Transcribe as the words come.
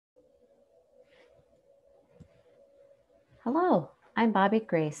Hello, I'm Bobby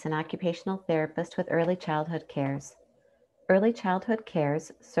Grace, an occupational therapist with Early Childhood Cares. Early Childhood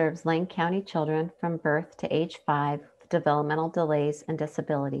Cares serves Lane County children from birth to age 5 with developmental delays and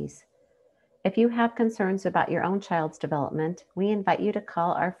disabilities. If you have concerns about your own child's development, we invite you to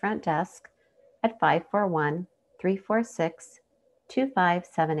call our front desk at 541 346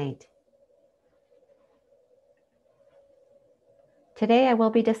 2578. Today I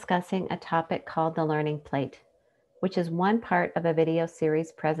will be discussing a topic called the learning plate, which is one part of a video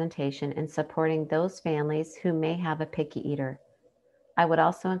series presentation in supporting those families who may have a picky eater. I would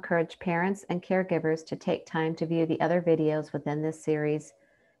also encourage parents and caregivers to take time to view the other videos within this series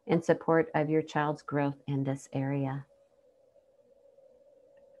in support of your child's growth in this area.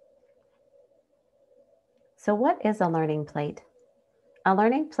 So what is a learning plate? A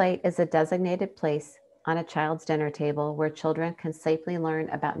learning plate is a designated place on a child's dinner table where children can safely learn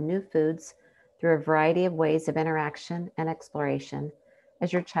about new foods through a variety of ways of interaction and exploration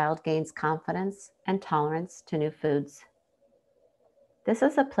as your child gains confidence and tolerance to new foods. This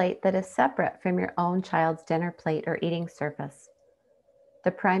is a plate that is separate from your own child's dinner plate or eating surface.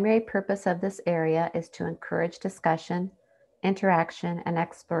 The primary purpose of this area is to encourage discussion, interaction, and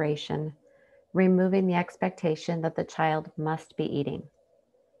exploration, removing the expectation that the child must be eating.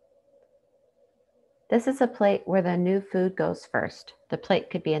 This is a plate where the new food goes first. The plate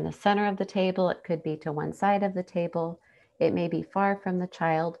could be in the center of the table, it could be to one side of the table, it may be far from the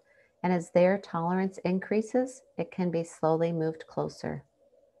child, and as their tolerance increases, it can be slowly moved closer.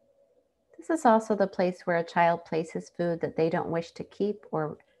 This is also the place where a child places food that they don't wish to keep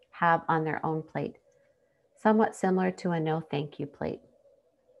or have on their own plate, somewhat similar to a no thank you plate.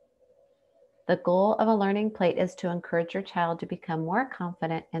 The goal of a learning plate is to encourage your child to become more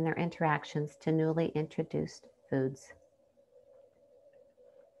confident in their interactions to newly introduced foods.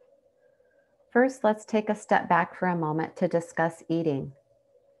 First, let's take a step back for a moment to discuss eating,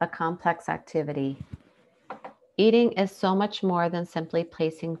 a complex activity. Eating is so much more than simply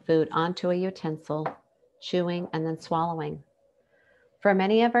placing food onto a utensil, chewing, and then swallowing. For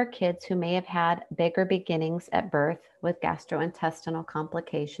many of our kids who may have had bigger beginnings at birth with gastrointestinal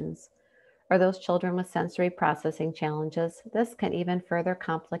complications, or those children with sensory processing challenges, this can even further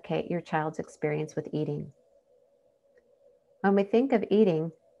complicate your child's experience with eating. When we think of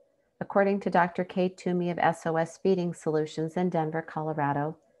eating, according to Dr. Kay Toomey of SOS Feeding Solutions in Denver,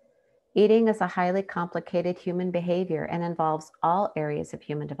 Colorado, eating is a highly complicated human behavior and involves all areas of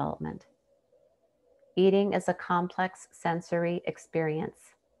human development. Eating is a complex sensory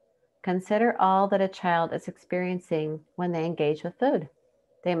experience. Consider all that a child is experiencing when they engage with food.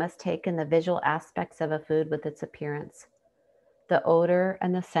 They must take in the visual aspects of a food with its appearance, the odor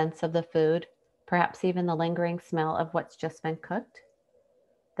and the sense of the food, perhaps even the lingering smell of what's just been cooked,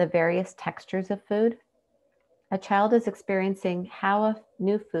 the various textures of food. A child is experiencing how a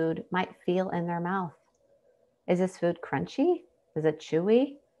new food might feel in their mouth. Is this food crunchy? Is it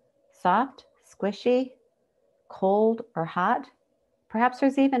chewy, soft, squishy, cold, or hot? Perhaps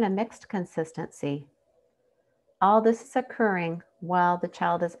there's even a mixed consistency. All this is occurring while the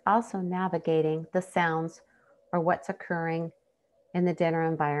child is also navigating the sounds or what's occurring in the dinner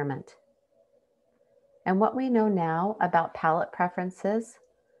environment. And what we know now about palate preferences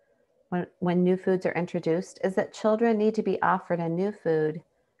when new foods are introduced is that children need to be offered a new food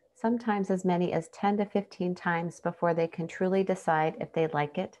sometimes as many as 10 to 15 times before they can truly decide if they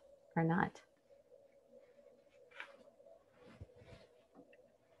like it or not.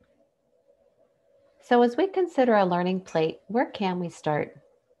 So as we consider a learning plate, where can we start?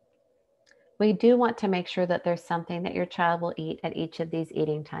 We do want to make sure that there's something that your child will eat at each of these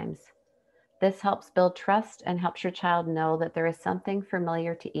eating times. This helps build trust and helps your child know that there is something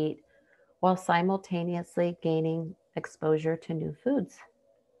familiar to eat while simultaneously gaining exposure to new foods.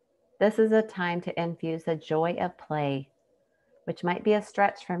 This is a time to infuse the joy of play, which might be a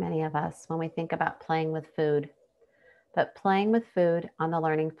stretch for many of us when we think about playing with food. But playing with food on the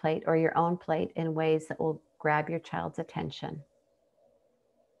learning plate or your own plate in ways that will grab your child's attention.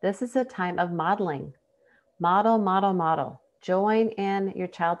 This is a time of modeling. Model, model, model. Join in your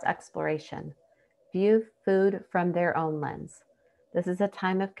child's exploration. View food from their own lens. This is a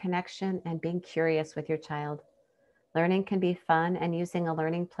time of connection and being curious with your child. Learning can be fun, and using a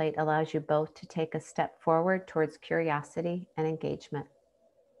learning plate allows you both to take a step forward towards curiosity and engagement.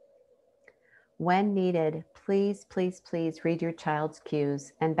 When needed, please, please, please read your child's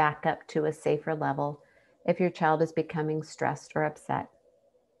cues and back up to a safer level if your child is becoming stressed or upset.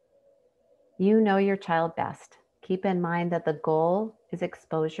 You know your child best. Keep in mind that the goal is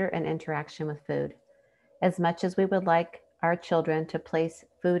exposure and interaction with food. As much as we would like our children to place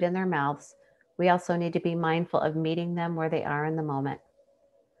food in their mouths, We also need to be mindful of meeting them where they are in the moment.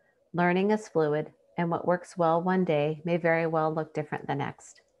 Learning is fluid, and what works well one day may very well look different the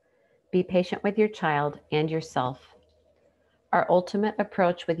next. Be patient with your child and yourself. Our ultimate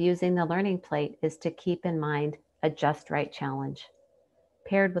approach with using the learning plate is to keep in mind a just right challenge,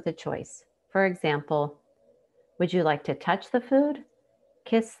 paired with a choice. For example, would you like to touch the food,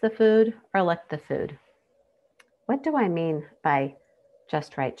 kiss the food, or lick the food? What do I mean by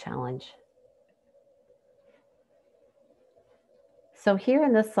just right challenge? So here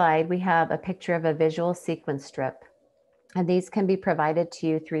in this slide, we have a picture of a visual sequence strip, and these can be provided to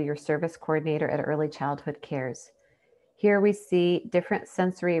you through your service coordinator at Early Childhood Cares. Here we see different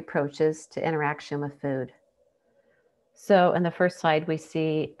sensory approaches to interaction with food. So in the first slide, we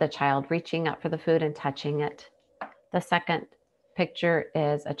see the child reaching up for the food and touching it. The second picture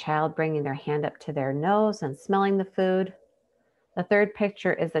is a child bringing their hand up to their nose and smelling the food. The third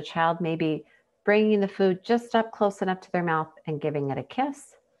picture is the child maybe bringing the food just up close enough to their mouth and giving it a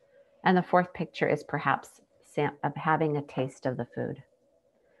kiss. And the fourth picture is perhaps of having a taste of the food.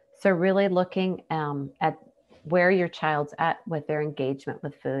 So really looking at where your child's at with their engagement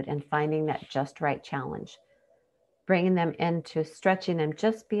with food and finding that just right challenge. Bringing them into stretching them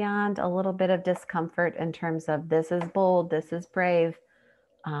just beyond a little bit of discomfort in terms of this is bold, this is brave,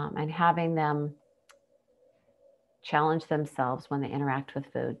 and having them challenge themselves when they interact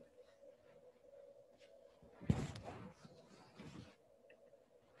with food.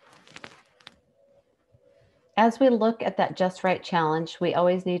 As we look at that just right challenge, we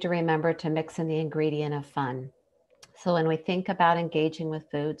always need to remember to mix in the ingredient of fun. So when we think about engaging with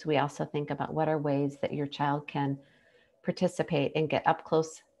foods, we also think about what are ways that your child can participate and get up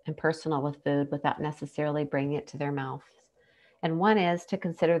close and personal with food without necessarily bringing it to their mouths. And one is to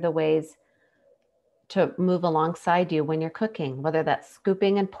consider the ways to move alongside you when you're cooking, whether that's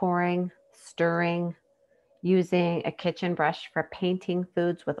scooping and pouring, stirring, using a kitchen brush for painting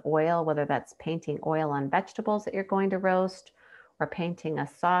foods with oil, whether that's painting oil on vegetables that you're going to roast or painting a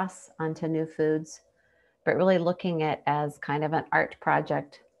sauce onto new foods, but really looking at it as kind of an art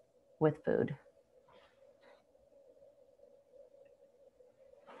project with food.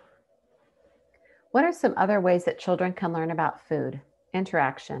 What are some other ways that children can learn about food?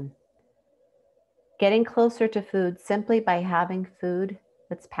 Interaction. Getting closer to food simply by having food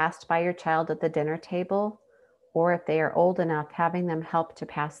that's passed by your child at the dinner table, or if they are old enough, having them help to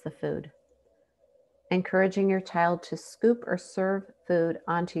pass the food. Encouraging your child to scoop or serve food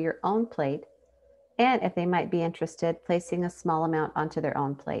onto your own plate, and if they might be interested, placing a small amount onto their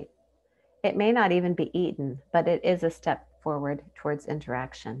own plate. It may not even be eaten, but it is a step forward towards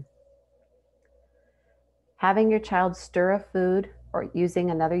interaction. Having your child stir a food or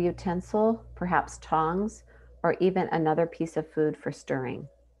using another utensil, perhaps tongs, or even another piece of food for stirring.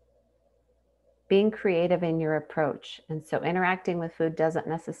 Being creative in your approach. And so interacting with food doesn't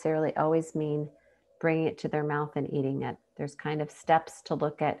necessarily always mean bringing it to their mouth and eating it. There's kind of steps to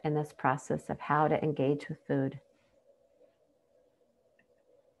look at in this process of how to engage with food.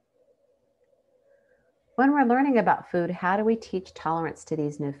 When we're learning about food, how do we teach tolerance to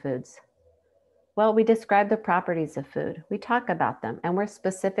these new foods? Well, we describe the properties of food. We talk about them, and we're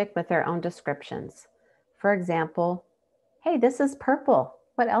specific with our own descriptions. For example, hey, this is purple.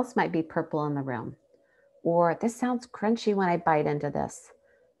 What else might be purple in the room? Or this sounds crunchy when I bite into this.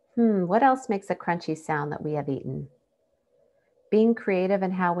 What else makes a crunchy sound that we have eaten? Being creative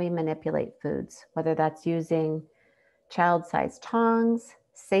in how we manipulate foods, whether that's using child-sized tongs,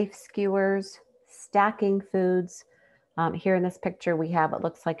 safe skewers, stacking foods. Here in this picture, we have what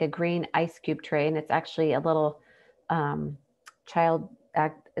looks like a green ice cube tray, and it's actually a little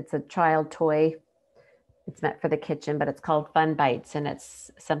it's a child toy. It's meant for the kitchen, but it's called Fun Bites, and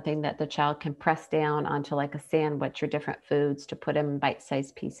it's something that the child can press down onto like a sandwich or different foods to put them in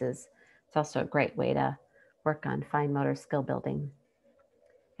bite-sized pieces. It's also a great way to work on fine motor skill building.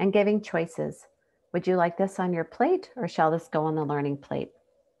 And giving choices. Would you like this on your plate, or shall this go on the learning plate?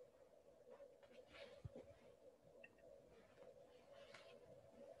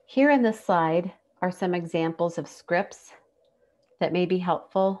 Here in this slide are some examples of scripts that may be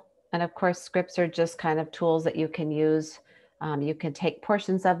helpful. And of course, scripts are just kind of tools that you can use. You can take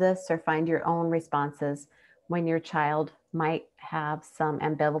portions of this or find your own responses when your child might have some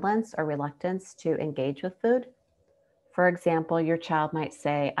ambivalence or reluctance to engage with food. For example, your child might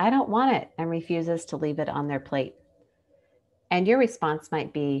say, I don't want it, and refuses to leave it on their plate. And your response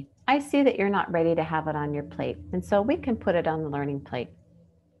might be, I see that you're not ready to have it on your plate, and so we can put it on the learning plate.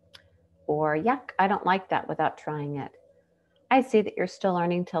 Or, yuck, I don't like that without trying it. I see that you're still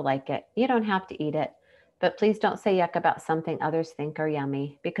learning to like it. You don't have to eat it. But please don't say yuck about something others think are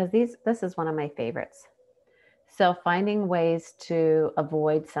yummy, because this is one of my favorites. So finding ways to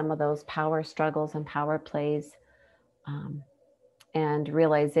avoid some of those power struggles and power plays, um, and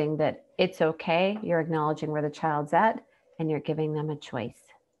realizing that it's okay, you're acknowledging where the child's at and you're giving them a choice.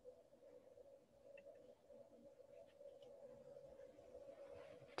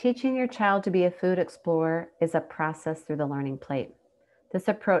 Teaching your child to be a food explorer is a process through the learning plate. This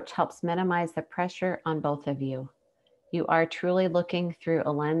approach helps minimize the pressure on both of you. You are truly looking through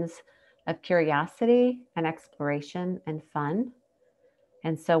a lens of curiosity and exploration and fun.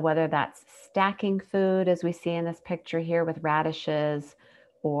 And so, whether that's stacking food, as we see in this picture here with radishes,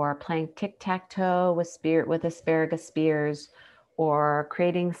 or playing tic tac toe with asparagus spears, or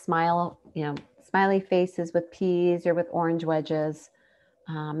creating smiley faces with peas or with orange wedges,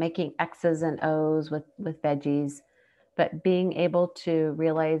 making X's and O's with veggies, but being able to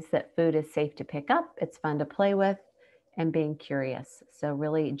realize that food is safe to pick up, it's fun to play with, and being curious. So,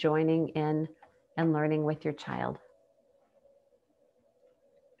 really joining in and learning with your child.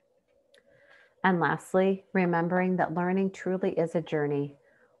 And lastly, remembering that learning truly is a journey,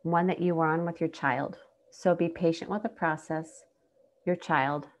 one that you are on with your child. So be patient with the process, your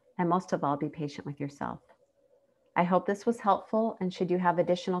child, and most of all, be patient with yourself. I hope this was helpful, and should you have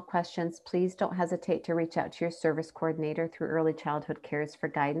additional questions, please don't hesitate to reach out to your service coordinator through Early Childhood Cares for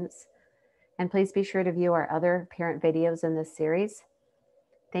guidance. And please be sure to view our other parent videos in this series.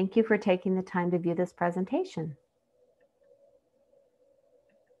 Thank you for taking the time to view this presentation.